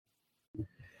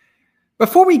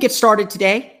Before we get started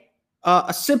today,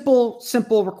 a simple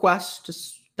request,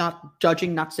 just not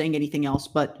judging, not saying anything else,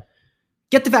 but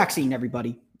get the vaccine,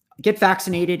 everybody. Get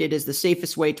vaccinated. It is the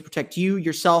safest way to protect you,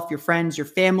 yourself, your friends, your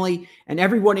family, and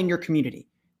everyone in your community.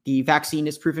 The vaccine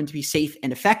is proven to be safe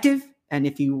and effective. And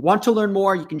if you want to learn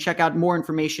more, you can check out more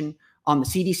information on the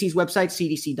CDC's website,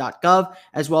 cdc.gov,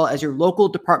 as well as your local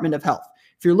Department of Health.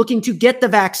 If you're looking to get the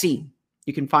vaccine,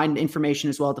 you can find information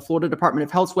as well at the Florida Department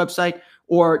of Health's website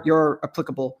or your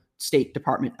applicable state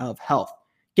Department of Health.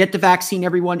 Get the vaccine,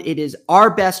 everyone. It is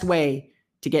our best way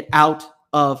to get out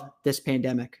of this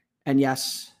pandemic. And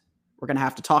yes, we're going to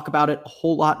have to talk about it a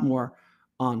whole lot more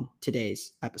on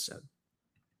today's episode.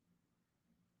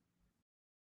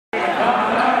 You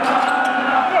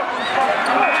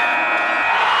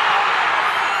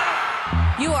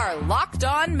are Locked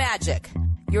On Magic,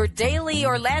 your daily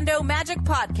Orlando Magic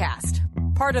podcast,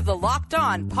 part of the Locked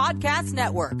On Podcast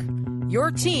Network,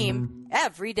 your team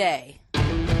every day.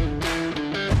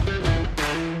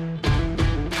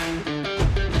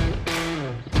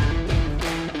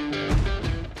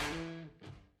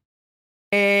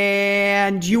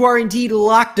 And you are indeed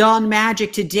Locked On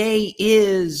Magic. Today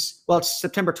is, it's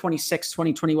September 26th,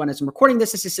 2021. As I'm recording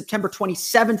this, this is September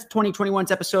 27th, 2021's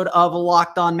episode of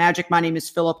Locked On Magic. My name is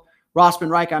Philip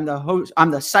Rossman-Reich. I'm the host.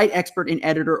 I'm the site expert and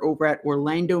editor over at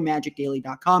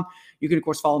OrlandoMagicDaily.com. You can, of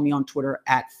course, follow me on Twitter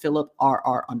at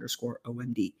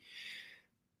PhilipRR_OMD.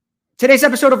 Today's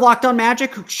episode of Locked On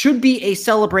Magic should be a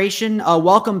celebration.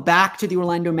 Welcome back to the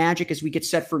Orlando Magic as we get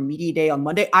set for Media Day on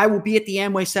Monday. I will be at the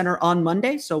Amway Center on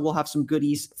Monday, so we'll have some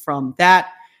goodies from that.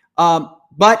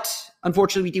 But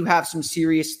unfortunately, we do have some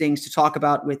serious things to talk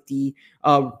about with the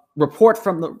report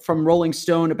from Rolling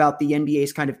Stone about the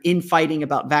NBA's kind of infighting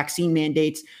about vaccine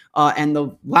mandates and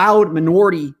the loud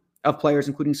minority of players,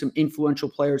 including some influential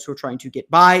players who are trying to get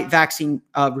by vaccine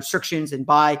restrictions and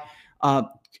block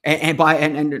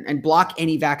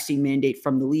any vaccine mandate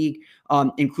from the league,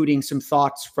 including some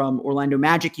thoughts from Orlando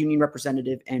Magic Union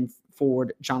representative and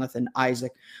forward Jonathan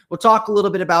Isaac. We'll talk a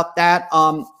little bit about that.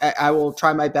 I will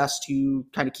try my best to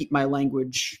kind of keep my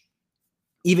language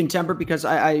even tempered because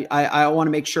I want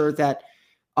to make sure that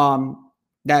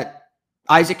that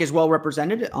Isaac is well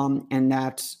represented and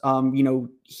that I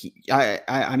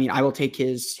will take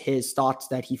his thoughts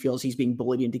that he feels he's being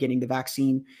bullied into getting the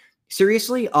vaccine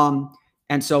seriously.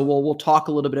 And so we'll talk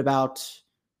a little bit about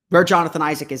where Jonathan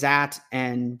Isaac is at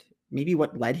and maybe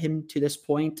what led him to this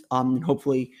point, and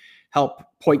hopefully help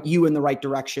point you in the right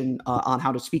direction on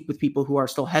how to speak with people who are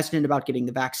still hesitant about getting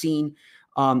the vaccine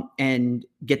and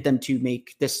get them to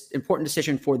make this important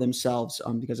decision for themselves,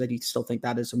 because I do still think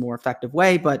that is a more effective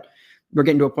way, but we're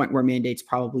getting to a point where mandates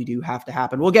probably do have to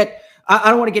happen. I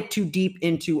don't want to get too deep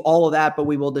into all of that, but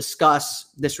we will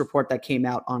discuss this report that came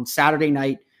out on Saturday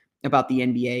night about the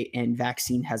NBA and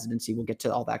vaccine hesitancy. We'll get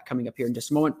to all that coming up here in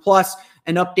just a moment. Plus,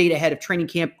 an update ahead of training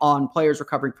camp on players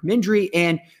recovering from injury.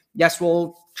 And yes,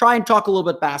 we'll try and talk a little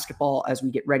bit basketball as we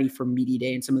get ready for Media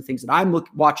Day and some of the things that I'm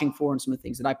watching for and some of the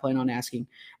things that I plan on asking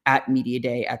at Media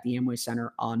Day at the Amway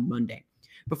Center on Monday.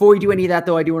 Before we do any of that,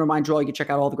 though, I do want to remind you all you can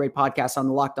check out all the great podcasts on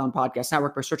the Locked On Podcast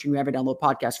Network by searching wherever you download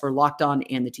podcasts for Locked On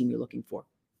and the team you're looking for.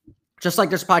 Just like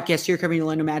there's a podcast here covering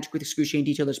Orlando Magic with excruciating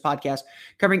detail, there's a podcast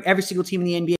covering every single team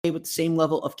in the NBA with the same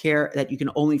level of care that you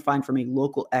can only find from a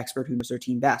local expert who knows their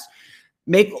team best.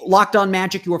 Make Locked On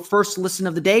Magic your first listen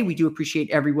of the day. We do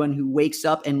appreciate everyone who wakes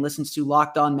up and listens to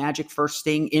Locked On Magic first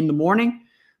thing in the morning.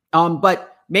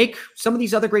 But make some of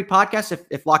these other great podcasts,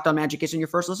 if Locked On Magic isn't your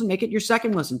first listen, make it your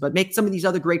second listen. But make some of these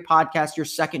other great podcasts your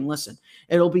second listen.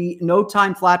 It'll be no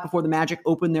time flat before the Magic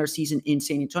open their season in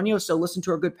San Antonio. So listen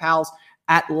to our good pals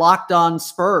at Locked On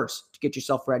Spurs to get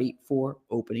yourself ready for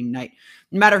opening night.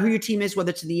 No matter who your team is,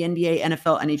 whether it's the NBA,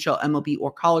 NFL, NHL, MLB,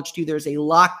 or college too, there's a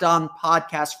Locked On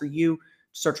podcast for you.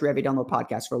 Search wherever you download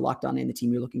podcasts for Locked On and the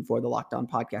team you're looking for, the Locked On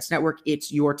Podcast Network.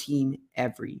 It's your team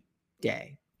every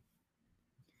day.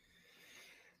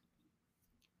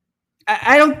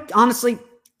 I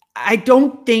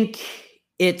don't think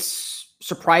it's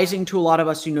surprising to a lot of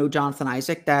us who know Jonathan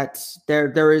Isaac that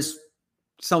there is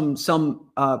some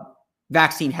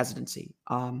vaccine hesitancy.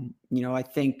 I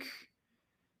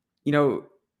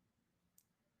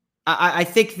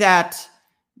think that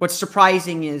what's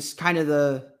surprising is kind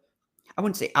of I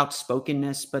wouldn't say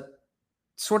outspokenness, but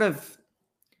sort of,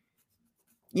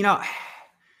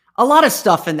 a lot of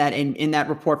stuff in that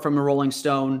report from the Rolling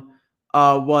Stone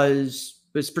was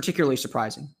particularly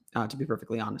surprising, to be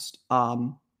perfectly honest.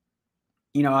 The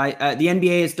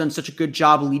NBA has done such a good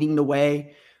job leading the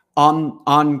way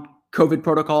on COVID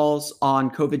protocols, on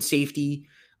COVID safety.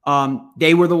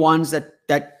 They were the ones that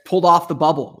that pulled off the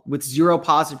bubble with 0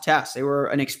 positive tests. They were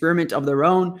an experiment of their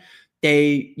own.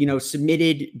 They,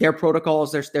 submitted their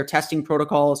protocols, their testing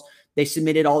protocols. They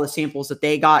submitted all the samples that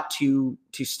they got to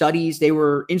studies. They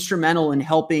were instrumental in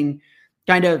helping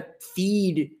kind of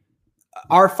feed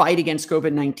our fight against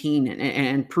COVID-19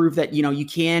 and prove that, you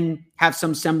can have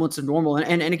some semblance of normal.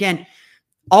 And again,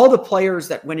 all the players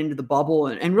that went into the bubble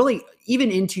and really even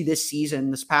into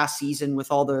this past season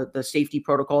with all the safety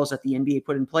protocols that the NBA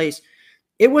put in place,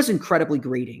 it was incredibly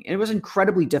grating. It was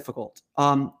incredibly difficult.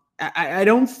 I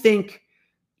don't think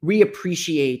we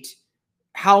appreciate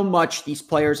how much these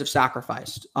players have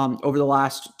sacrificed over the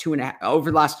last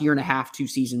year and a half, 2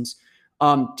 seasons,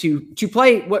 to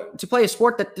play a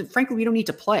sport that frankly we don't need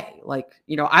to play. Like,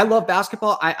 I love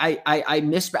basketball. I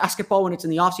miss basketball when it's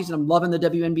in the offseason. I'm loving the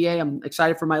WNBA. I'm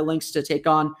excited for my Lynx to take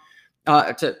on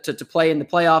to play in the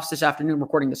playoffs this afternoon. I'm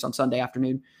recording this on Sunday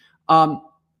afternoon.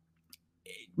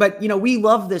 But we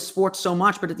love this sport so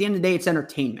much, but at the end of the day, it's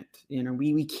entertainment.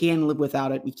 We can live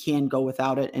without it. We can go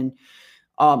without it. And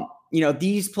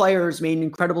these players made an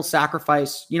incredible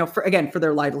sacrifice, for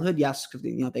their livelihood. Yes, because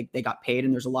they got paid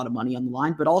and there's a lot of money on the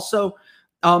line, but also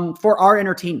for our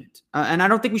entertainment. And I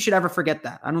don't think we should ever forget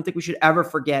that. I don't think we should ever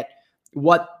forget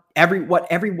what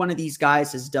every one of these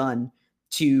guys has done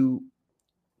to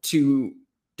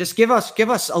just give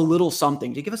us a little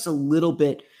something, to give us a little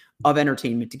bit of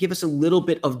entertainment, to give us a little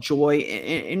bit of joy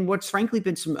in what's frankly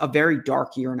been a very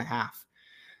dark year and a half.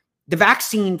 The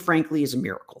vaccine, frankly, is a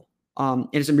miracle.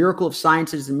 It is a miracle of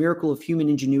science. It is a miracle of human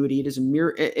ingenuity. It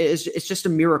is it's just a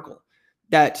miracle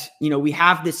that, we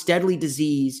have this deadly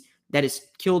disease that has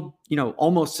killed,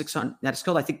 almost 600, that has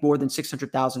killed, I think, more than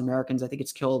 600,000 Americans. I think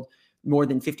it's killed more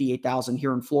than 58,000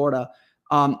 here in Florida.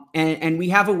 And we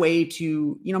have a way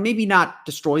to, maybe not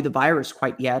destroy the virus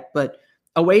quite yet, but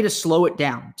a way to slow it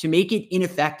down, to make it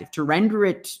ineffective, to render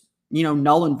it,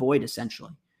 null and void,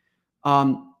 essentially.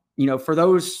 For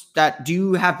those that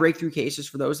do have breakthrough cases,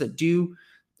 for those that do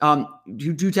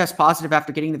test positive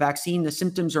after getting the vaccine, the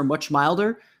symptoms are much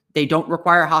milder. They don't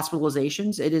require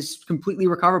hospitalizations. It is completely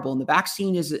recoverable. And the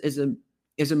vaccine is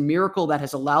a miracle that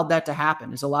has allowed that to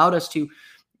happen, has allowed us to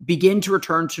begin to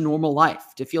return to normal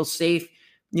life, to feel safe,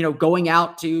 going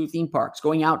out to theme parks,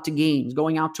 going out to games,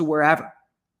 going out to wherever.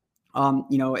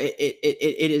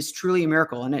 It is truly a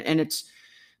miracle. And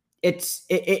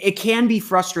it can be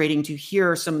frustrating to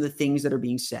hear some of the things that are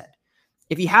being said.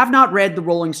 If you have not read the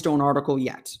Rolling Stone article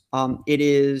yet,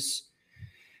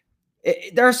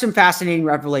 there are some fascinating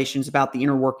revelations about the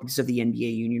inner workings of the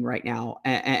NBA union right now,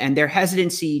 and their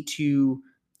hesitancy to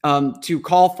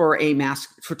call for a not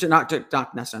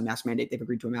necessarily a mask mandate. They've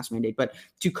agreed to a mask mandate, but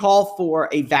to call for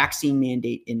a vaccine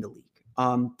mandate in the league.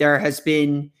 There has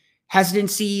been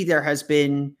hesitancy. There has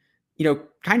been,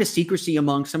 kind of secrecy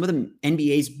among some of the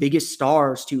NBA's biggest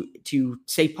stars to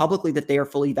say publicly that they are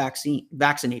fully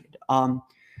vaccinated.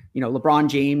 LeBron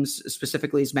James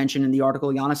specifically is mentioned in the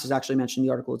article. Giannis has actually mentioned in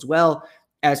the article as well,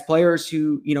 as players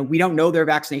who, we don't know their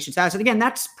vaccination status. And again,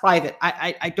 that's private.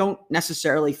 I don't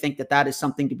necessarily think that is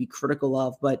something to be critical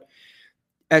of. But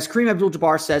as Kareem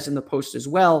Abdul-Jabbar says in the post as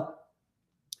well,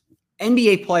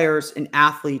 NBA players and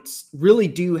athletes really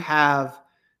do have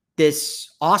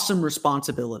this awesome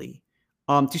responsibility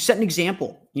to set an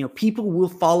example. People will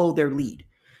follow their lead.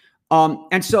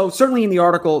 And so certainly in the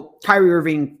article, Kyrie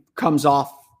Irving comes off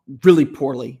really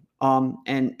poorly.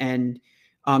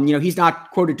 He's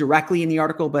not quoted directly in the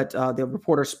article, but the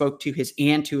reporter spoke to his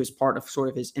aunt, who is part of sort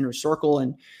of his inner circle.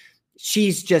 And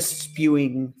she's just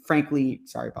spewing, frankly,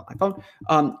 sorry about my phone.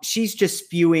 She's just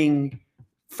spewing,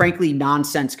 frankly,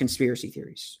 nonsense conspiracy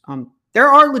theories. There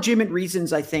are legitimate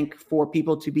reasons, I think, for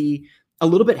people to be a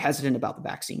little bit hesitant about the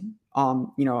vaccine.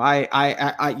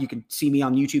 You can see me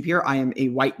on YouTube here. I am a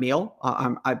white male.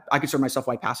 I consider myself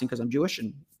white passing because I'm Jewish,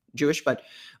 but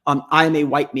I am a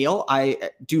white male.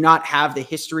 I do not have the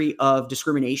history of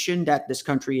discrimination that this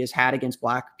country has had against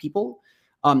Black people.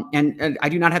 And I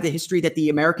do not have the history that the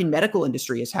American medical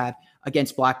industry has had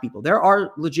against Black people. There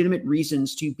are legitimate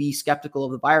reasons to be skeptical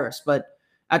of the virus, but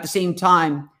at the same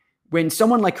time, when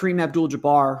someone like Kareem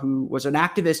Abdul-Jabbar, who was an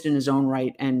activist in his own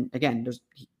right, and again,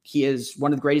 he is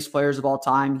one of the greatest players of all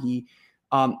time. He,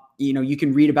 you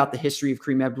can read about the history of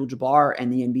Kareem Abdul-Jabbar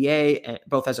and the NBA,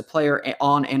 both as a player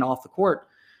on and off the court.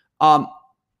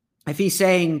 If he's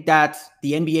saying that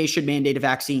the NBA should mandate a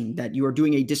vaccine, that you are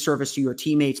doing a disservice to your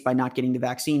teammates by not getting the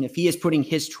vaccine, if he is putting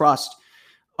his trust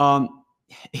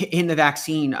in the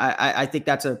vaccine, I think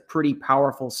that's a pretty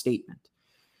powerful statement.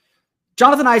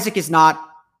 Jonathan Isaac is not,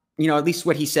 at least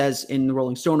what he says in the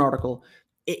Rolling Stone article,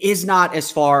 is not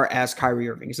as far as Kyrie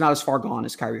Irving. It's not as far gone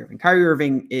as Kyrie Irving. Kyrie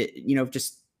Irving,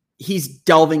 he's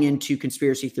delving into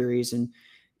conspiracy theories, and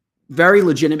very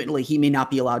legitimately, he may not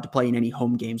be allowed to play in any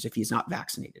home games if he's not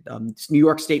vaccinated. New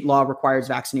York state law requires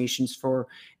vaccinations for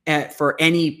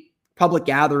any public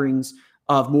gatherings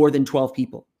of more than 12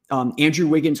 people. Andrew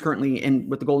Wiggins, currently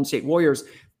with the Golden State Warriors,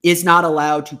 is not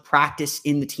allowed to practice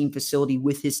in the team facility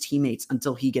with his teammates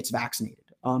until he gets vaccinated.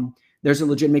 There's a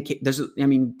legitimate,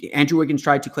 Andrew Wiggins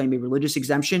tried to claim a religious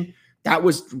exemption. That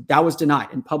was denied,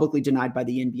 and publicly denied by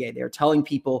the NBA. They're telling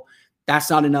people that's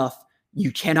not enough. You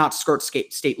cannot skirt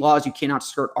state laws. You cannot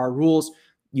skirt our rules.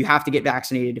 You have to get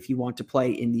vaccinated if you want to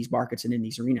play in these markets and in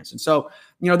these arenas. And so,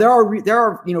 there are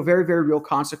very, very real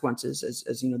consequences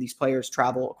as these players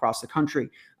travel across the country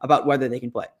about whether they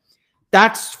can play.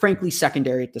 That's frankly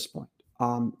secondary at this point.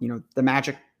 The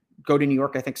Magic go to New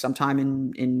York, I think sometime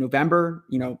in November.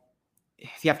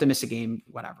 If you have to miss a game,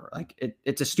 whatever. Like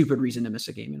it's a stupid reason to miss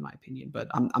a game, in my opinion, but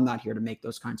I'm not here to make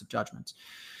those kinds of judgments.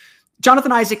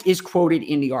 Jonathan Isaac is quoted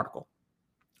in the article,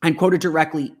 and quoted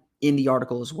directly in the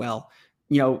article as well,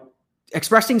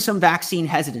 expressing some vaccine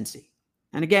hesitancy.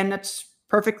 And again, that's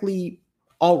perfectly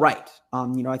all right.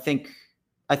 I think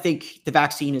the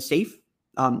vaccine is safe.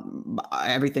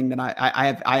 Everything that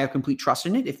I have complete trust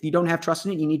in it. If you don't have trust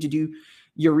in it, you need to do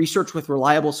your research with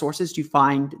reliable sources to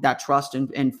find that trust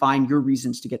and find your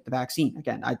reasons to get the vaccine.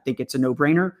 Again, I think it's a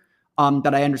no-brainer.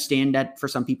 But I understand that for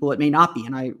some people it may not be.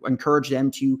 And I encourage them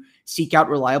to seek out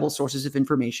reliable sources of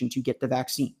information to get the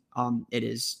vaccine. It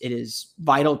is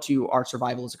vital to our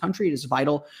survival as a country. It is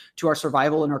vital to our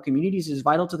survival in our communities. It is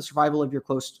vital to the survival of your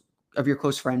close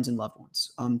friends and loved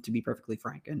ones, to be perfectly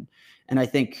frank. And I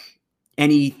think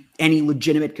any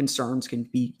legitimate concerns can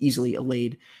be easily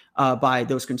allayed by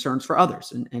those concerns for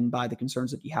others and by the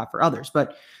concerns that you have for others.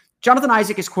 But Jonathan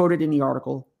Isaac is quoted in the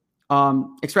article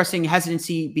expressing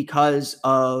hesitancy because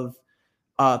of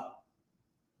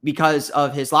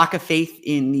his lack of faith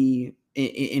in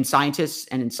scientists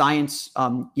and in science.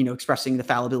 Expressing the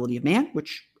fallibility of man,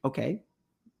 which there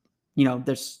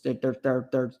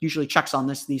usually checks on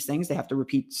these things. They have to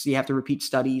repeat. So you have to repeat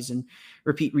studies and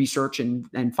repeat research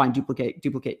and find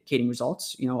duplicating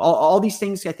results. All these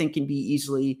things I think can be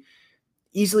easily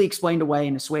explained away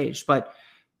and assuaged. But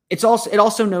it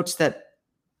also notes that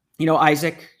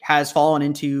Isaac has fallen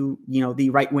into, the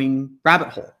right-wing rabbit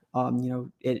hole.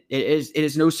 It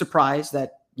is no surprise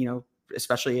that,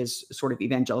 especially as a sort of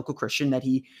evangelical Christian, that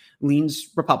he leans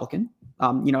Republican.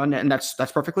 And that's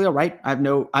perfectly all right.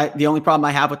 The only problem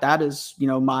I have with that is,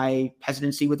 my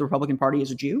hesitancy with the Republican Party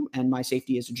as a Jew and my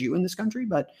safety as a Jew in this country.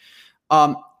 But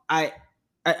I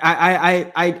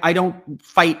don't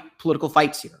fight political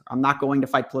fights here. I'm not going to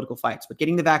fight political fights, but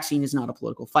getting the vaccine is not a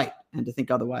political fight. And to think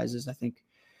otherwise is, I think,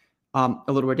 a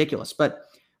little ridiculous. But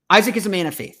Isaac is a man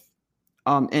of faith.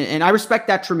 And I respect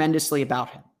that tremendously about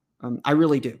him. I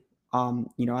really do.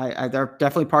 There are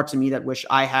definitely parts of me that wish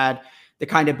I had the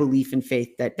kind of belief and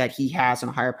faith that he has in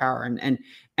a higher power. And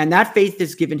that faith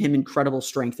has given him incredible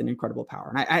strength and incredible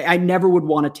power. And I never would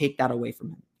want to take that away from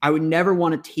him. I would never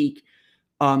want to take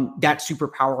that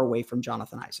superpower away from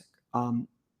Jonathan Isaac.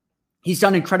 He's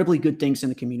done incredibly good things in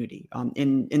the community.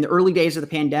 In the early days of the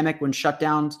pandemic, when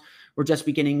shutdowns were just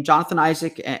beginning, Jonathan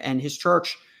Isaac and his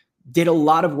church did a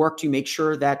lot of work to make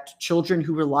sure that children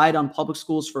who relied on public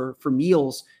schools for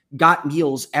meals got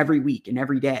meals every week and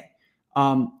every day.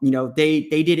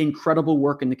 They did incredible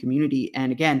work in the community.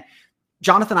 And again,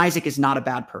 Jonathan Isaac is not a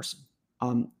bad person.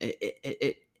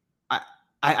 I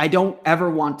don't ever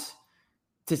want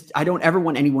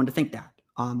anyone to think that.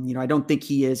 I don't think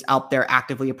he is out there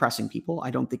actively oppressing people.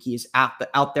 I don't think he is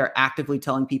out there actively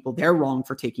telling people they're wrong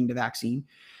for taking the vaccine.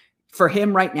 For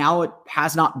him right now, it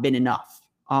has not been enough.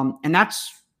 And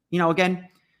that's, again,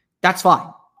 that's fine.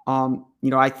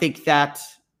 I think that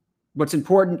what's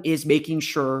important is making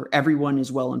sure everyone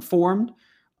is well informed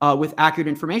with accurate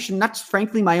information. That's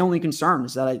frankly my only concern,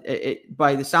 is that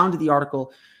by the sound of the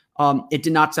article, it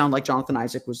did not sound like Jonathan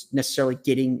Isaac was necessarily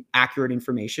getting accurate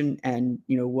information and,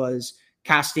 was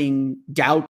casting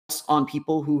doubts on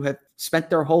people who have spent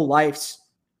their whole life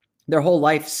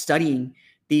studying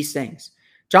these things.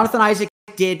 Jonathan Isaac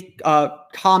did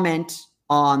comment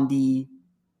on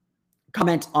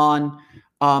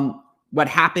what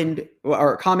happened,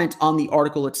 or comment on the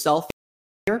article itself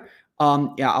here.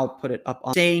 I'll put it up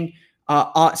on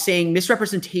saying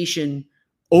misrepresentation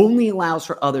only allows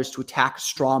for others to attack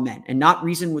straw men and not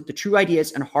reason with the true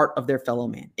ideas and heart of their fellow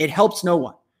man. It helps no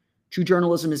one. True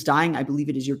journalism is dying. I believe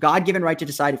it is your God-given right to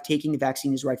decide if taking the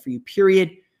vaccine is right for you,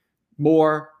 period.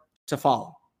 More to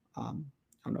follow. I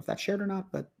don't know if that's shared or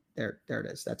not, but there it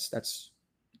is. That's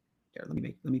there. Let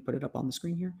me put it up on the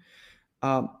screen here.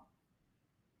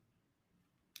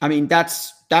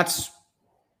 That's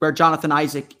where Jonathan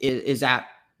Isaac is at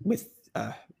with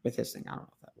his thing. I don't know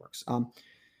if that works.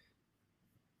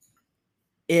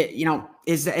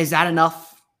 Is that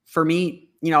enough for me?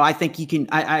 I think he can.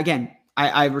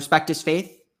 I respect his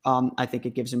faith. I think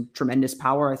it gives him tremendous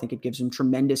power. I think it gives him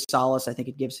tremendous solace. I think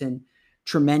it gives him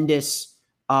tremendous,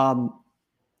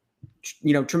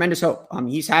 tremendous hope.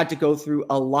 He's had to go through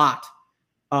a lot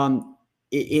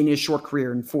in his short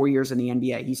career in 4 years in the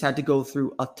NBA. He's had to go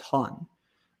through a ton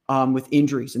with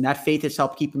injuries, and that faith has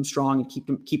helped keep him strong and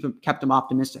kept him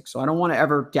optimistic. So I don't want to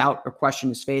ever doubt or question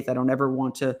his faith. I don't ever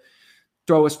want to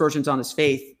throw aspersions on his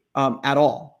faith at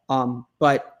all. I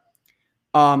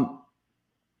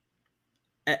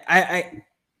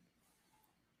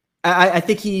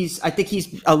think he's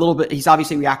a little bit. He's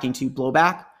obviously reacting to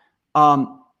blowback.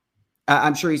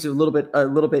 I'm sure he's a little bit,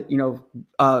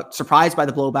 surprised by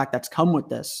the blowback that's come with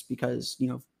this because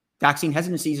vaccine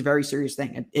hesitancy is a very serious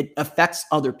thing. It affects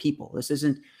other people. This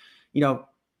isn't,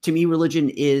 to me,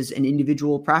 religion is an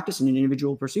individual practice and an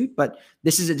individual pursuit, but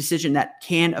this is a decision that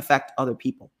can affect other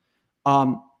people.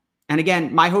 And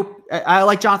again, my hope. I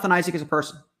like Jonathan Isaac as a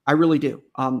person. I really do.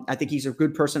 I think he's a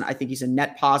good person. I think he's a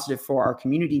net positive for our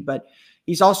community, but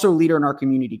he's also a leader in our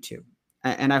community too.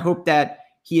 And I hope that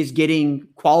he is getting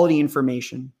quality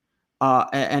information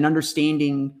and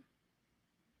understanding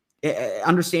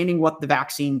what the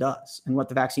vaccine does and what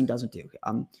the vaccine doesn't do.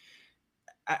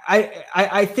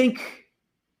 I think,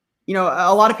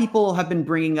 a lot of people have been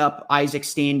bringing up Isaac's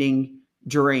standing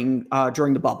during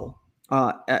the bubble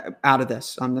out of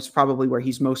this. That's probably where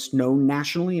he's most known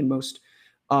nationally and most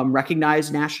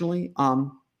recognized nationally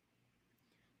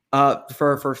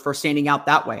for standing out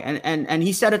that way. And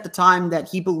he said at the time that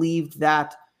he believed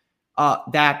that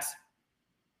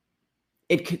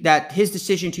his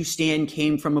decision to stand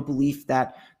came from a belief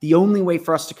that the only way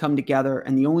for us to come together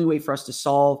and the only way for us to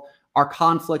solve our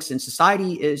conflicts in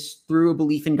society is through a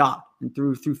belief in God and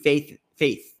through faith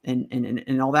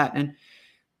and all that. And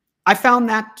I found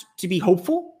that to be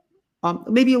hopeful.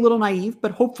 Maybe a little naive,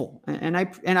 but hopeful, and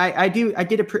I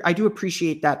do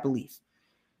appreciate that belief.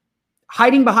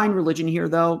 Hiding behind religion here,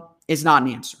 though, is not an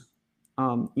answer.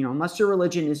 Unless your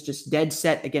religion is just dead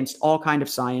set against all kind of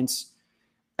science.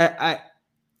 I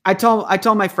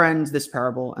tell my friends this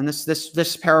parable, and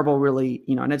this parable really,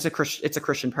 and it's a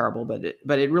Christian parable, but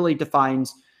it really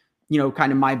defines,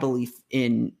 kind of my belief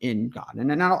in God,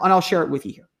 and I'll share it with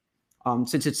you here,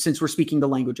 since we're speaking the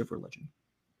language of religion.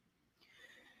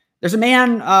 There's a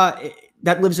man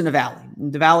that lives in a valley.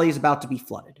 And the valley is about to be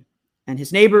flooded. And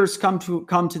his neighbors come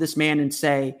to this man and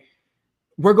say,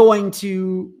 we're going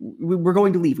to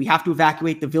leave. We have to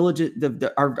evacuate the village.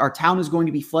 Our town is going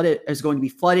to be flooded.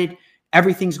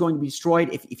 Everything's going to be destroyed.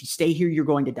 If you stay here, you're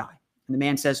going to die. And the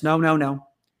man says, no.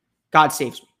 God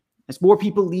saves me. As more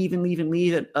people leave,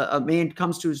 a man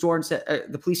comes to his door and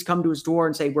the police come to his door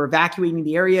and say, we're evacuating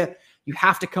the area. You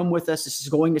have to come with us. This is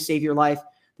going to save your life.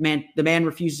 The man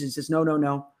refuses and says,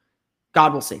 no.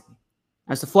 God will save me.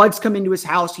 As the floods come into his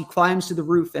house, he climbs to the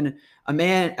roof, and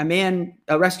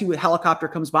a rescue helicopter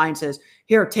comes by and says,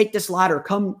 here, take this ladder.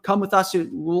 Come with us.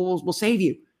 We'll save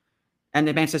you. And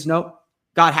the man says, no,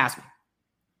 God has me.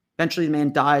 Eventually the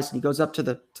man dies, and he goes up to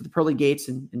the pearly gates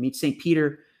and meets St.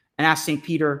 Peter and asks St.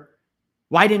 Peter,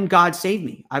 why didn't God save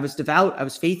me? I was devout. I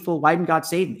was faithful. Why didn't God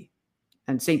save me?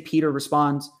 And St. Peter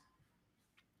responds,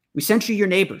 we sent you your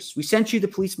neighbors. We sent you the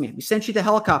policeman. We sent you the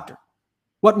helicopter.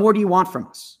 What more do you want from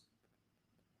us?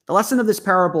 The lesson of this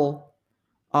parable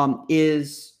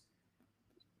is,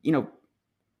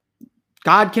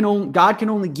 God can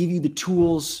only give you the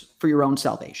tools for your own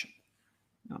salvation.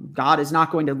 God is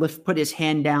not going to put his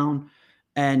hand down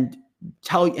and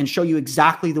show you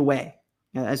exactly the way.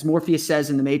 As Morpheus says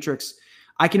in The Matrix,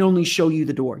 I can only show you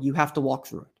the door. You have to walk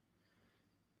through it.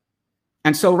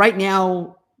 And so right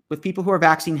now, with people who are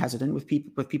vaccine hesitant, with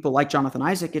people like Jonathan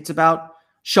Isaac, it's about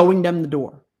showing them the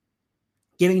door,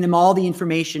 giving them all the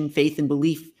information, faith, and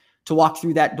belief to walk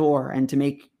through that door and to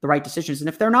make the right decisions. And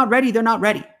if they're not ready, they're not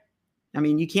ready. I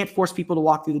mean, you can't force people to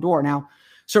walk through the door. Now,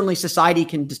 certainly society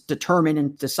can determine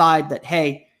and decide that,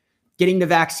 hey, getting the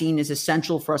vaccine is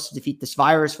essential for us to defeat this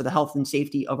virus, for the health and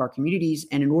safety of our communities.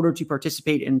 And in order to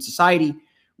participate in society,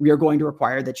 we are going to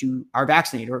require that you are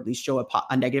vaccinated or at least show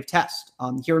a negative test.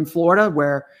 Here in Florida,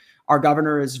 where our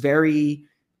governor is very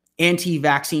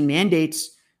anti-vaccine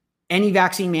mandates, any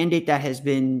vaccine mandate that has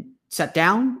been set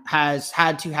down has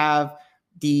had to have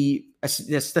the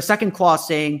second clause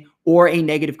saying, or a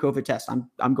negative COVID test.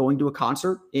 I'm going to a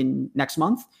concert next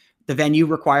month. The venue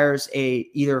requires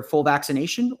either full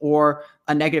vaccination or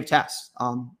a negative test.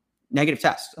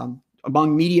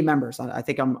 Among media members, I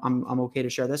think I'm okay to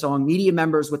share this. Among media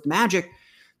members with Magic,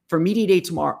 for media day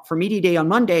tomorrow, for media day on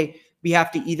Monday, we have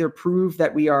to either prove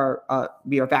that we are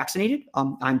vaccinated.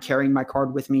 I'm carrying my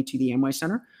card with me to the Amway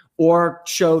Center, or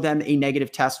show them a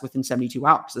negative test within 72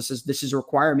 hours. This is a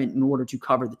requirement in order to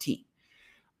cover the team.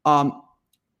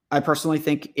 I personally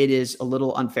think it is a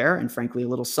little unfair and frankly a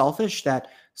little selfish that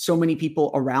so many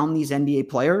people around these NBA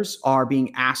players are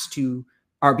being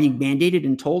mandated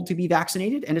and told to be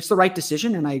vaccinated. And it's the right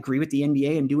decision. And I agree with the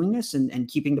NBA in doing this and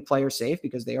keeping the players safe,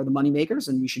 because they are the money makers,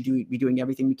 and we should be doing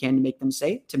everything we can to make them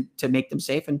safe, to make them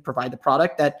safe and provide the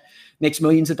product that makes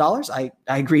millions of dollars. I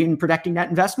agree in protecting that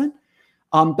investment.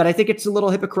 But I think it's a little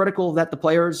hypocritical that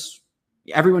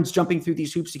everyone's jumping through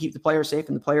these hoops to keep the players safe,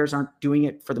 and the players aren't doing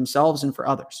it for themselves and for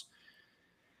others.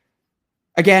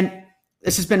 Again,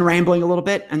 this has been rambling a little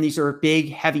bit, and these are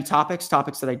big, heavy topics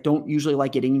that I don't usually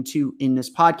like getting into in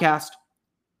this podcast.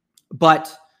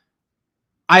 But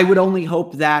I would only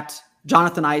hope that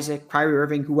Jonathan Isaac, Kyrie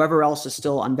Irving, whoever else is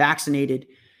still unvaccinated,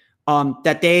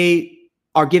 that they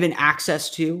are given access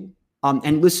to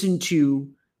and listen to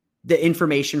the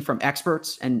information from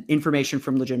experts and information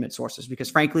from legitimate sources.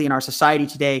 Because frankly, in our society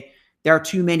today, there are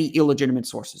too many illegitimate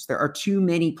sources. There are too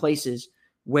many places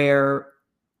where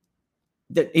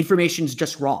the information is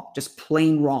just wrong, just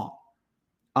plain wrong.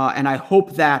 And I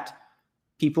hope that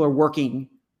people are working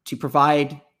to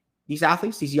provide these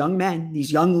athletes, these young men,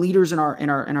 these young leaders in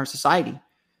our society,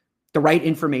 the right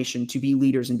information to be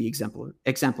leaders and be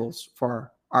examples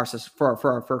for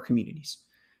our communities.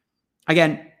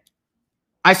 Again,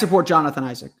 I support Jonathan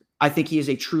Isaac. I think he is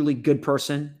a truly good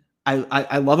person.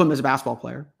 I love him as a basketball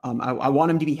player. I want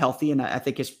him to be healthy, and I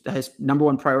think his number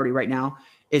one priority right now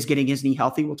is getting his knee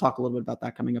healthy. We'll talk a little bit about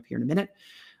that coming up here in a minute.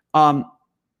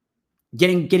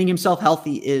 Getting himself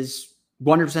healthy is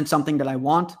 100% something that I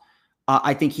want.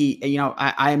 I think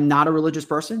I am not a religious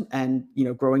person, and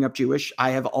growing up Jewish,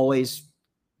 I have always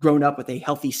grown up with a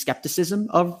healthy skepticism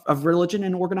of religion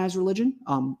and organized religion,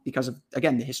 because of,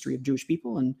 again, the history of Jewish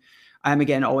people. And I am,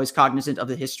 again, always cognizant of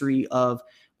the history of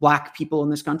Black people in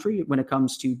this country when it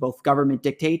comes to both government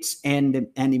dictates and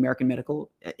the American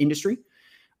medical industry.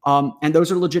 And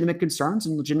those are legitimate concerns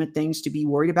and legitimate things to be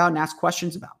worried about and ask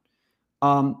questions about.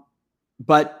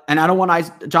 And I don't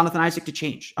want Jonathan Isaac to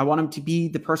change. I want him to be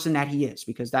the person that he is,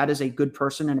 because that is a good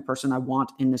person and a person I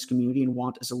want in this community and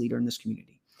want as a leader in this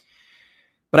community.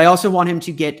 But I also want him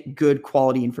to get good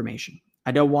quality information.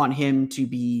 I don't want him to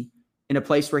be in a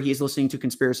place where he is listening to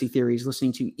conspiracy theories,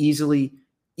 listening to easily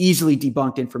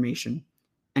debunked information,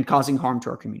 and causing harm to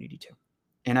our community too.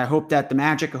 And I hope that the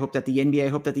Magic, I hope that the NBA, I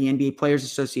hope that the NBA Players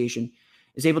Association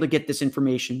is able to get this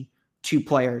information to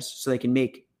players so they can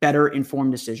make better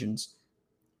informed decisions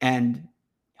and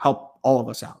help all of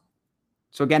us out.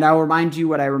 So again, I'll remind you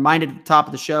what I reminded at the top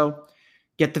of the show: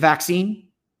 get the vaccine.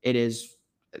 It is,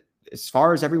 as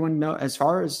far as everyone knows, as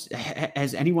far as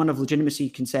anyone of legitimacy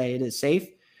can say, it is safe.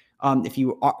 If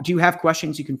you do have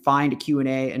questions, you can find a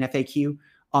Q&A, an FAQ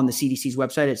on the CDC's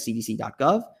website at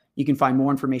cdc.gov. You can find more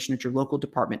information at your local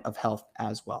Department of Health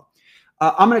as well.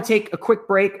 I'm going to take a quick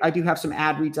break. I do have some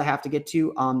ad reads I have to get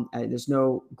to. There's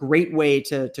no great way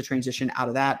to transition out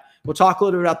of that. We'll talk a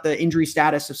little bit about the injury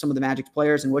status of some of the Magic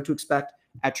players and what to expect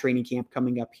at training camp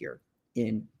coming up here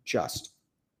in just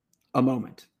a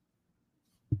moment.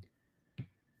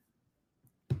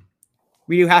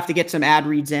 We do have to get some ad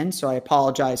reads in, so I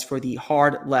apologize for the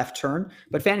hard left turn.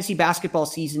 But fantasy basketball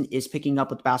season is picking up,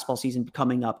 with basketball season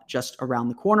coming up just around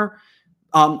the corner.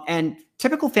 And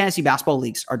typical fantasy basketball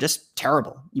leagues are just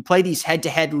terrible. You play these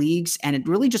head-to-head leagues, and it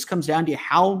really just comes down to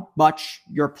how much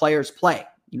your players play.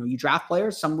 You draft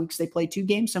players. Some weeks they play 2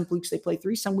 games. Some weeks they play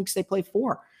 3. Some weeks they play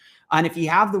 4. And if you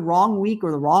have the wrong week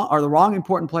or the wrong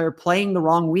important player playing the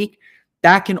wrong week,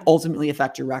 that can ultimately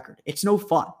affect your record. It's no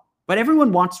fun. But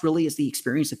everyone wants really is the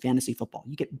experience of fantasy football.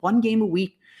 You get 1 game a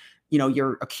week.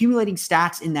 You're accumulating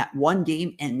stats in that 1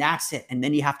 game, and that's it. And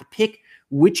then you have to pick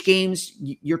which games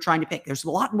you're trying to pick. There's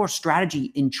a lot more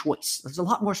strategy in choice. There's a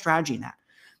lot more strategy in that.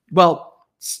 Well,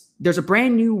 there's a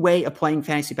brand new way of playing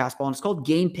fantasy basketball, and it's called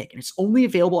Game Pick, and it's only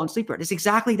available on Sleeper. It's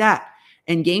exactly that.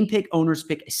 And Game Pick owners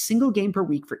pick a single game per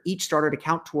week for each starter to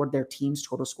count toward their team's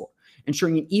total score,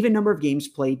 ensuring an even number of games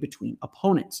played between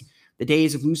opponents. The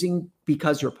days of losing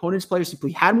because your opponent's players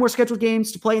simply had more scheduled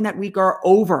games to play in that week are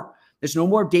over. There's no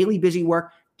more daily busy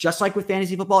work. Just like with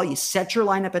fantasy football, you set your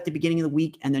lineup at the beginning of the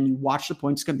week, and then you watch the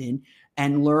points come in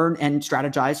and learn and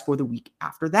strategize for the week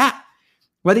after that.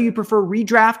 Whether you prefer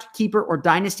redraft, keeper, or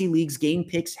dynasty leagues, Game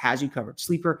Picks has you covered.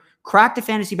 Sleeper cracked the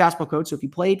fantasy basketball code, so if you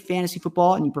played fantasy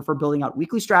football and you prefer building out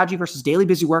weekly strategy versus daily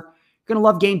busy work, you're going to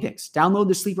love Game Picks. Download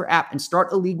the Sleeper app and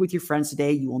start a league with your friends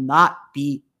today. You will not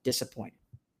be disappointed.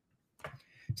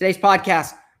 Today's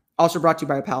podcast Also brought to you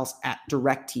by our pals at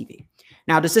DirecTV.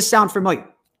 Now, does this sound familiar?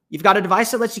 You've got a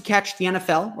device that lets you catch the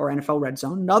NFL or NFL Red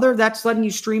Zone. Another that's letting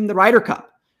you stream the Ryder Cup.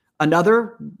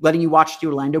 Another letting you watch the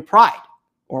Orlando Pride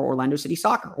or Orlando City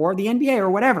Soccer or the NBA or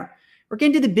whatever. We're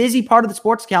getting to the busy part of the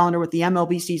sports calendar with the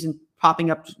MLB season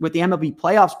popping up, with the MLB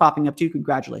playoffs popping up too.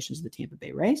 Congratulations to the Tampa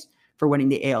Bay Rays for winning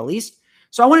the AL East.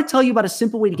 So I want to tell you about a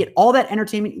simple way to get all that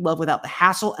entertainment you love without the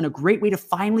hassle, and a great way to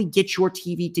finally get your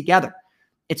TV together.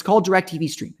 It's called DirecTV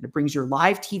Stream, and it brings your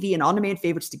live TV and on-demand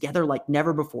favorites together like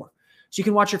never before. So you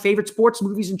can watch your favorite sports,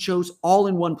 movies, and shows all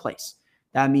in one place.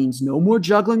 That means no more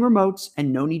juggling remotes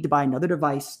and no need to buy another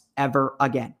device ever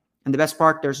again. And the best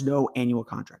part, there's no annual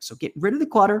contract. So get rid of the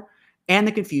clutter and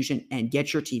the confusion and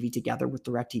get your TV together with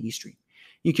DirecTV Stream.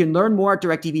 You can learn more at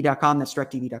directtv.com. That's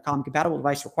directtv.com. Compatible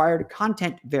device required.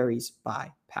 Content varies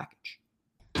by package.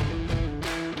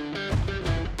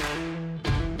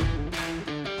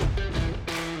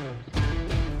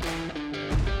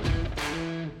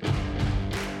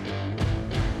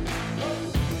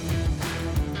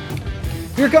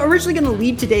 We're originally going to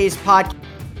lead today's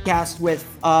podcast with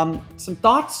some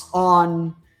thoughts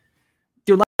on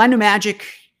the Orlando Magic.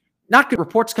 Not good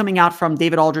reports coming out from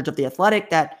David Aldridge of The Athletic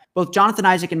that both Jonathan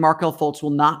Isaac and Markelle Fultz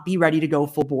will not be ready to go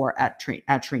full bore at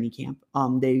training camp.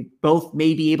 They both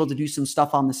may be able to do some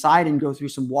stuff on the side and go through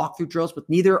some walkthrough drills, but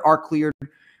neither are cleared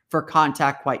for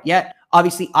contact quite yet.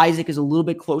 Obviously, Isaac is a little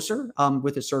bit closer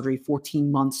with his surgery 14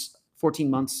 months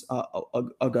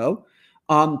ago.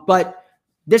 But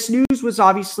this news was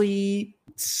obviously,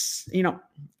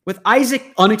 with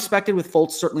Isaac unexpected, with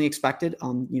Fultz certainly expected,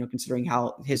 considering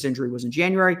how his injury was in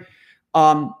January.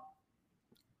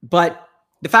 But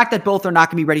the fact that both are not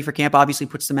going to be ready for camp obviously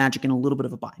puts the Magic in a little bit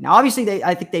of a bind. Now, obviously,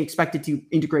 I think they expected to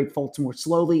integrate Fultz more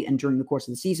slowly and during the course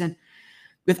of the season.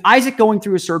 With Isaac going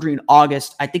through his surgery in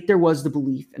August, I think there was the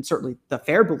belief, and certainly the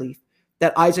fair belief,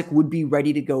 that Isaac would be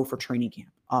ready to go for training camp,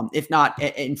 if not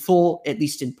in full, at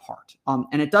least in part.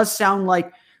 And it does sound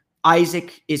like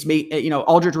Isaac is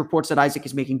Aldridge reports that Isaac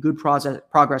is making good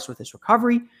progress with his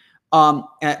recovery,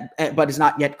 but is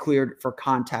not yet cleared for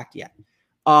contact yet.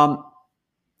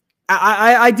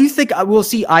 I do think we'll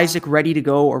see Isaac ready to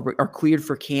go or cleared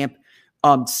for camp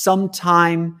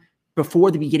sometime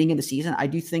before the beginning of the season. I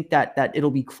do think that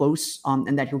it'll be close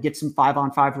and that he'll get some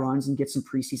 5-on-5 runs and get some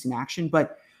preseason action.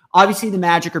 But obviously the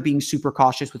Magic are being super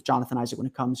cautious with Jonathan Isaac when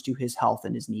it comes to his health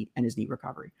and his knee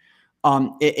recovery.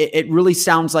 It really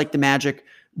sounds like the Magic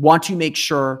want to make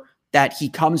sure that he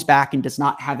comes back and does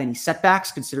not have any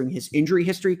setbacks, considering his injury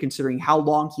history, considering how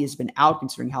long he has been out,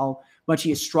 considering how much he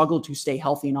has struggled to stay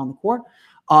healthy and on the court.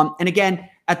 And again,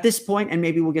 at this point, and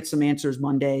maybe we'll get some answers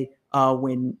Monday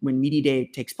when Media Day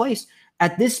takes place.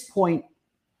 At this point,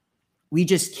 we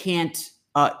just can't.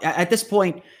 At this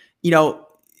point,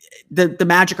 the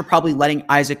Magic are probably letting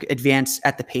Isaac advance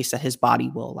at the pace that his body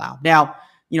will allow. Now,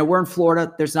 we're in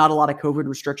Florida. There's not a lot of COVID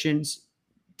restrictions.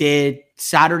 Did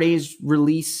Saturday's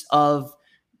release of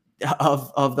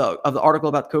the article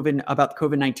about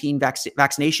COVID-19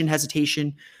 vaccination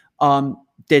hesitation,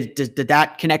 did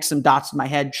that connect some dots in my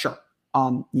head? Sure.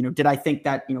 Did I think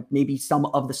that maybe some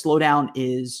of the slowdown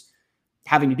is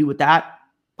having to do with that?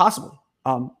 Possibly.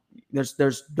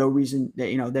 There's no reason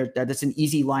that that's an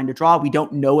easy line to draw. We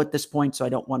don't know at this point, so I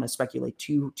don't want to speculate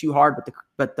too hard.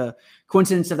 But the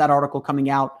coincidence of that article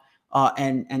coming out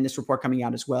and this report coming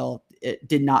out as well, it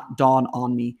did not dawn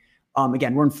on me.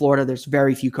 Again, we're in Florida. There's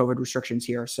very few COVID restrictions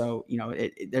here, so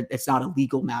it's not a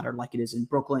legal matter like it is in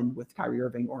Brooklyn with Kyrie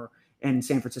Irving or in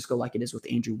San Francisco like it is with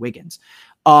Andrew Wiggins.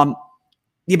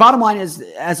 The bottom line is,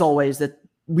 as always, that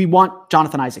we want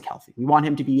Jonathan Isaac healthy. We want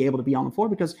him to be able to be on the floor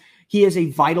because he is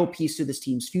a vital piece to this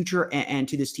team's future and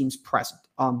to this team's present.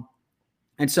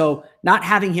 And so not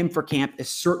having him for camp is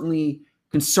certainly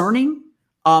concerning,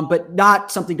 but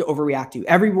not something to overreact to.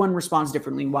 Everyone responds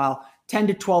differently. While 10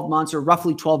 to 12 months or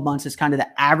roughly 12 months is kind of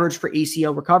the average for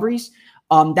ACL recoveries,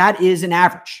 that is an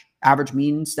average. Average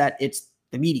means that it's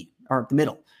the median or the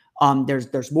middle.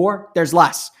 There's more, there's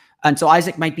less. And so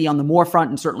Isaac might be on the more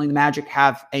front, and certainly the Magic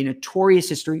have a notorious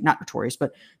history, not notorious,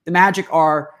 but the Magic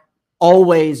are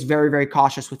always very, very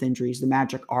cautious with injuries. The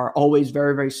Magic are always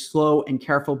very, very slow and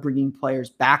careful bringing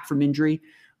players back from injury.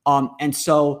 And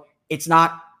so it's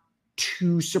not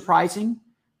too surprising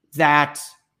that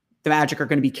the Magic are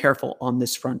going to be careful on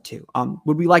this front too.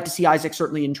 Would we like to see Isaac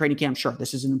certainly in training camp? Sure.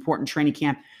 This is an important training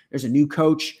camp. There's a new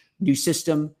coach, new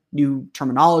system, new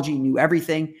terminology, new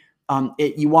everything.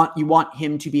 You want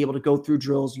him to be able to go through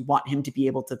drills. You want him to be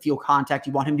able to feel contact.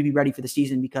 You want him to be ready for the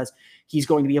season because he's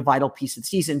going to be a vital piece of the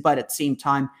season. But at the same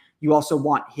time, you also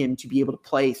want him to be able to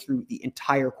play through the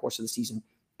entire course of the season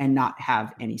and not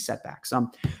have any setbacks.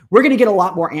 We're going to get a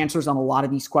lot more answers on a lot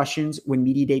of these questions when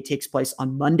media day takes place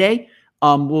on Monday.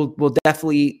 We'll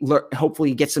definitely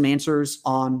hopefully get some answers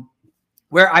on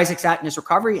where Isaac's at in his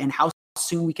recovery and how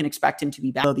soon we can expect him to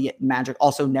be back. The Magic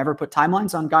also never put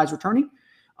timelines on guys returning,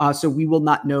 so we will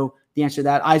not know the answer to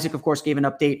that. Isaac, of course, gave an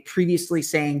update previously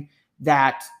saying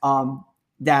that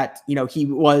he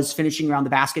was finishing around the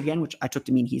basket again, which I took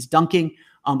to mean he's dunking,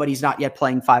 but he's not yet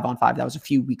playing 5-on-5. That was a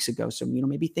few weeks ago, so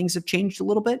maybe things have changed a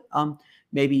little bit.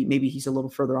 Maybe he's a little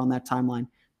further on that timeline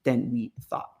than we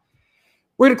thought.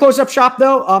 We're going to close up shop,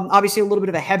 though. Obviously, a little bit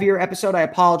of a heavier episode. I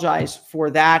apologize for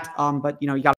that, but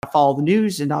you got to follow the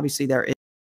news, and obviously there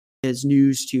is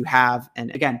news to have.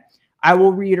 And again, I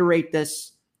will reiterate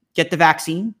this: get the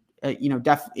vaccine.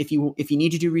 If you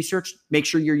need to do research, make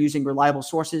sure you're using reliable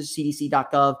sources.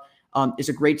 CDC.gov is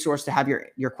a great source to have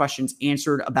your questions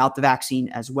answered about the vaccine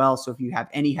as well. So if you have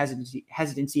any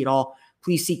hesitancy at all,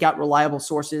 please seek out reliable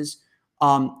sources.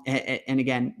 And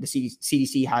again, the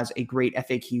CDC has a great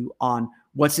FAQ on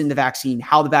what's in the vaccine,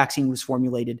 how the vaccine was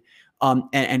formulated,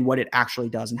 and what it actually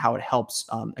does and how it helps,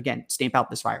 again, stamp out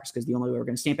this virus. Because the only way we're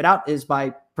going to stamp it out is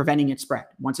by preventing its spread.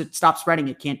 Once it stops spreading,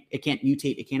 it can't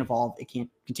mutate, it can't evolve, it can't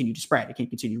continue to spread, it can't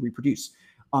continue to reproduce.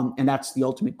 And that's the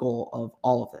ultimate goal of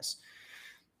all of this.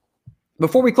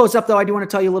 Before we close up, though, I do want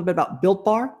to tell you a little bit about Built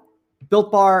Bar.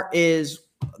 Built Bar is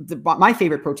my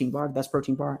favorite protein bar, the best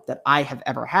protein bar that I have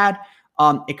ever had.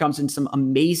 It comes in some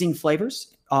amazing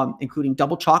flavors, including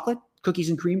double chocolate, cookies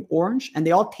and cream, orange, and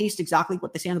they all taste exactly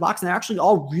what they say on the box, and they're actually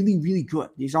all really, really good.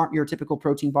 These aren't your typical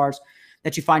protein bars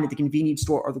that you find at the convenience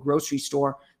store or the grocery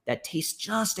store that taste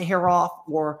just a hair off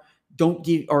or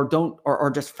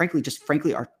just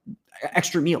frankly are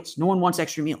extra meals. No one wants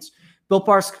extra meals. Built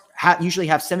Bars usually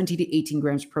have 17 to 18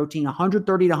 grams of protein,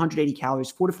 130 to 180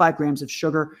 calories, 4 to 5 grams of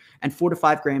sugar, and 4 to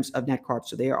 5 grams of net carbs.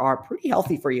 So they are pretty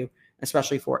healthy for you,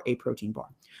 especially for a protein bar.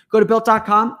 Go to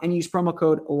Built.com and use promo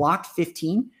code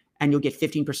LOCKED15, and you'll get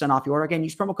 15% off your order. Again,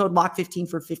 use promo code LOCKED15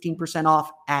 for 15%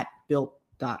 off at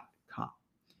Built.com.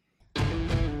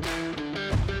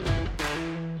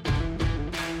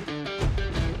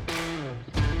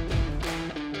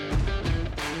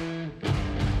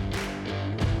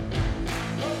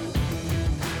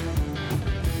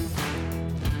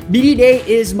 Media Day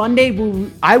is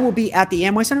Monday. I will be at the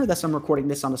Amway Center. Thus, I'm recording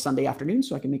this on a Sunday afternoon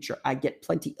so I can make sure I get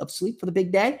plenty of sleep for the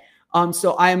big day.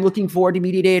 So I am looking forward to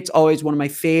Media Day. It's always one of my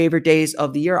favorite days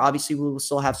of the year. Obviously, we will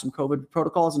still have some COVID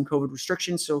protocols and COVID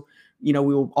restrictions. So, we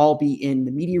will all be in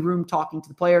the media room talking to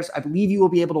the players. I believe you will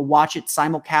be able to watch it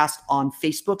simulcast on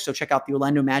Facebook. So check out the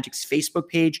Orlando Magic's Facebook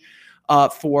page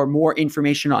for more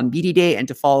information on Media Day and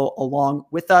to follow along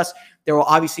with us. There will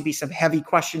obviously be some heavy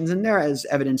questions in there as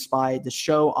evidenced by the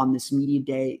show on this Media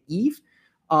Day Eve.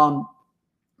 But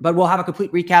we'll have a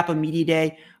complete recap of Media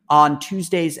Day on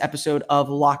Tuesday's episode of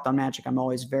Locked on Magic. I'm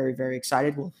always very, very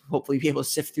excited. We'll hopefully be able to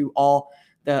sift through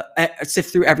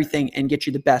everything and get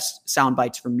you the best sound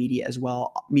bites from Media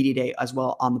Day as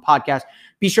well on the podcast.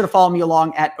 Be sure to follow me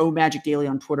along at OMagicDaily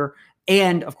on Twitter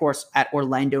and, of course, at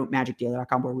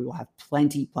OrlandoMagicDaily.com, where we will have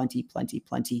plenty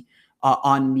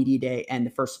on Media Day and the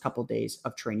first couple of days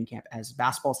of training camp as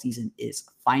basketball season is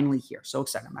finally here. So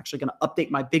excited. I'm actually going to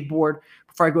update my big board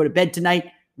before I go to bed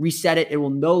tonight, reset it. It will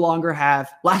no longer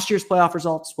have last year's playoff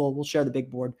results. We'll share the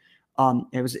big board.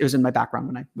 It was in my background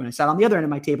when I sat on the other end of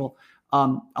my table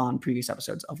on previous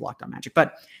episodes of Locked on Magic.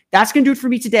 But that's going to do it for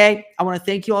me today. I want to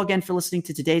thank you all again for listening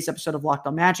to today's episode of Locked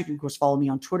on Magic. And of course, follow me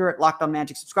on Twitter at Locked on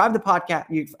Magic. Subscribe to the podcast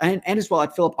and as well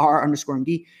at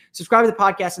PhilipR_MD. Subscribe to the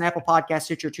podcast on Apple Podcasts,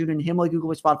 Stitcher, TuneIn, Himalaya,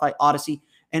 Google, Spotify, Odyssey,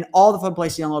 and all the fun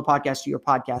places to download podcasts to your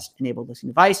podcast-enabled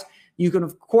listening device. You can,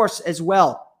 of course, as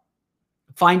well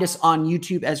find us on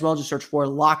YouTube as well. Just search for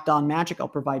Locked on Magic. I'll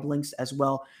provide links as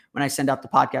well when I send out the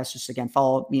podcast. Just again,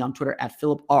 follow me on Twitter at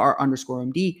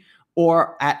PhilipR_MD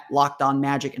or at Locked on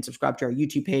Magic and subscribe to our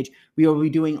YouTube page. We will be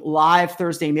doing live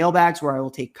Thursday mailbags where I will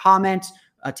take comments,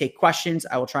 take questions.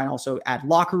 I will try and also add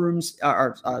locker rooms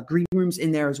or green rooms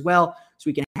in there as well, so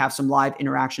we can have some live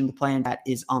interaction. The plan that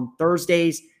is on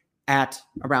Thursdays at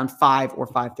around 5 or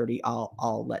 5:30.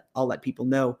 I'll let people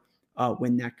know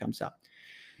when that comes up.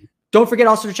 Don't forget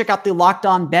also to check out the Locked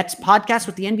On Bets podcast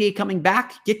with the NBA coming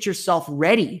back. Get yourself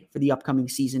ready for the upcoming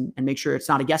season and make sure it's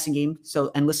not a guessing game.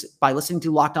 By listening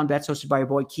to Locked On Bets hosted by your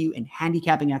boy Q and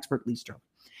handicapping expert Lee Sterling.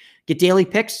 Get daily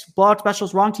picks, blowout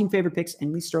specials, wrong team favorite picks,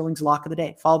 and Lee Sterling's lock of the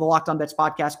day. Follow the Locked On Bets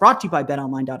podcast brought to you by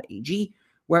betonline.ag,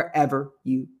 wherever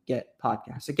you get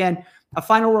podcasts. Again, a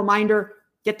final reminder,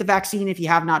 get the vaccine if you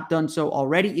have not done so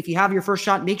already. If you have your first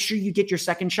shot, make sure you get your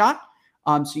second shot.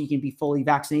 So you can be fully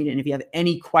vaccinated. And if you have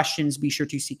any questions, be sure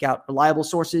to seek out reliable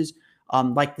sources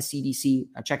like the CDC.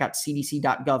 Check out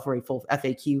cdc.gov for a full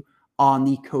FAQ on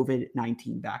the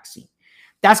COVID-19 vaccine.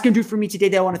 That's going to do it for me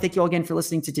today. I want to thank you all again for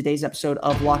listening to today's episode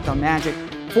of Locked On Magic.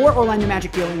 For Orlando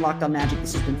Magic, feeling Locked On Magic,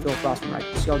 this has been Phil Frostman.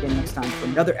 Right, see you all again next time for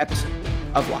another episode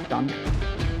of Locked On Magic.